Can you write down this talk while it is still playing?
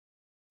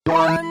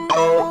One,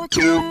 oh,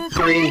 two,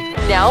 three.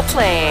 Now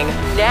playing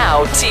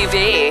Now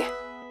TV.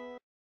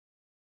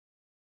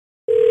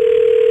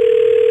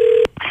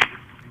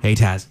 Hey,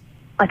 Taz.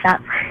 What's up?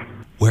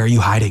 Where are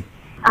you hiding?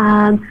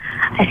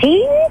 I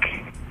think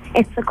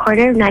it's the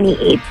corner of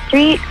 98th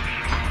Street.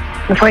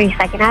 The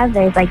 42nd Ave,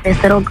 there's like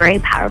this little gray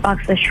power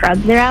box with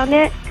shrubs around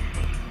it.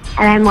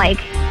 And I'm like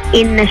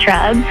in the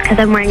shrubs because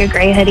I'm wearing a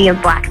gray hoodie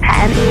and black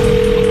pants.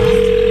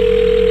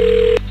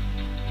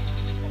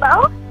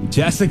 Hello?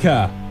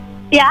 Jessica,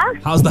 Yeah?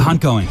 how's the hunt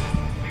going?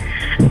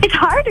 It's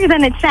harder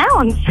than it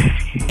sounds.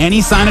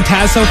 Any sign of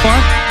Taz so far?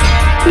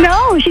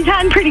 No, she's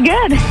hiding pretty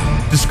good.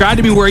 Describe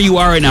to me where you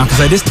are right now, because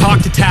I just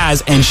talked to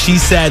Taz, and she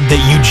said that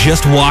you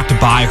just walked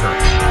by her.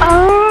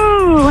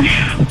 Oh.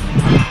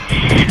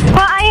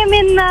 Well, I am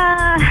in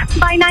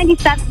by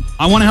 97.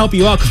 I want to help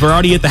you out, because we're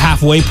already at the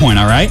halfway point,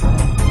 all right?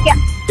 Yeah.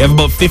 You have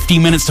about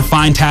 15 minutes to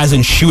find Taz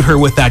and shoot her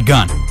with that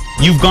gun.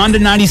 You've gone to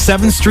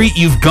 97th Street.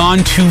 You've gone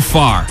too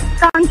far.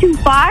 Gone too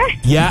far?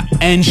 Yeah,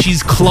 and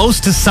she's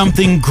close to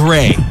something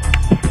gray.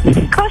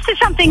 Close to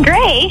something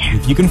gray.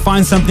 If you can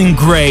find something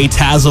gray,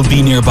 Taz will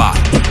be nearby.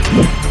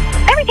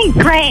 Everything's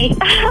gray.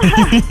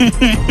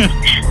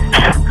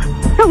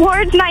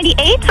 Towards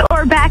 98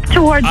 or back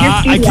towards your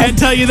studio? I can't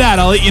tell you that.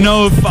 I'll let you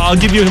know if I'll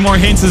give you more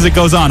hints as it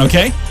goes on,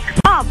 okay?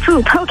 Oh,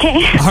 poop.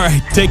 Okay. All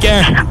right, take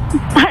care.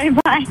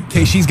 Bye.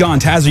 Okay, she's gone.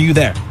 Taz, are you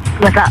there?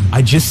 What's up?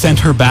 I just sent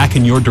her back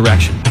in your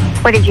direction.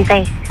 What did you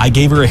say? I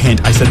gave her a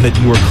hint. I said that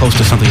you were close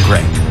to something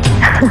gray.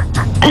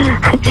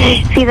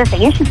 See, the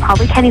thing is, she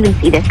probably can't even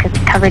see this because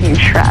it's covered in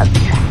shrubs.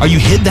 Are you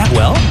hid that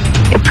well?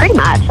 Pretty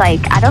much. Like,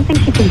 I don't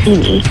think she can see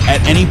me.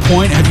 At any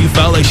point, have you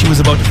felt like she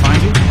was about to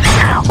find you?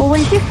 Well,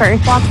 when she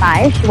first walked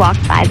by, she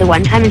walked by the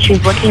one time and she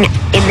was looking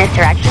in this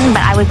direction,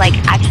 but I was, like,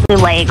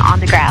 actually laying on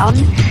the ground.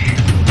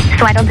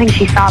 So I don't think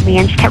she saw me,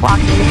 and she kept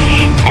walking.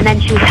 And then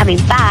she was coming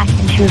back,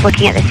 and she was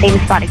looking at the same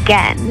spot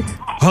again.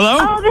 Hello?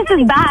 Oh, this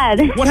is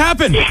bad. What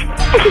happened?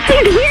 She's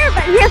here,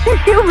 but he has to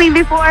shoot me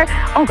before.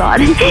 Oh, God.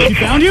 She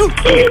found you?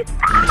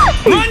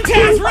 Run,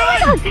 Taz,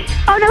 run!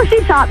 Oh, no,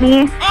 she shot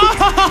me.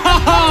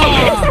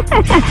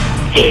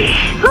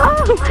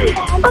 Oh!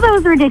 Oh, that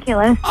was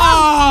ridiculous.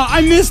 Oh,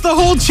 I missed the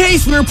whole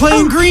chase. We were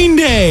playing Green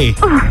Day.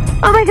 Oh,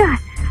 my God.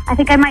 I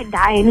think I might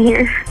die in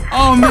here.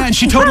 Oh, man,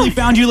 she totally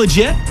found you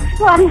legit?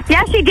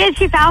 Yeah, she did.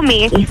 She found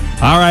me.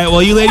 All right,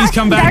 well, you ladies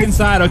come back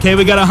inside, okay?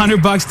 We got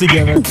 $100 to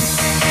give her.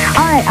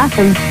 All right,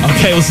 awesome.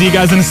 Okay, we'll see you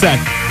guys in a sec.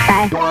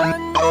 Bye.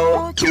 One,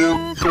 oh,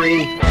 two,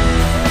 three.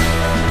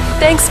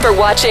 Thanks for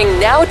watching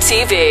Now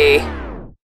TV.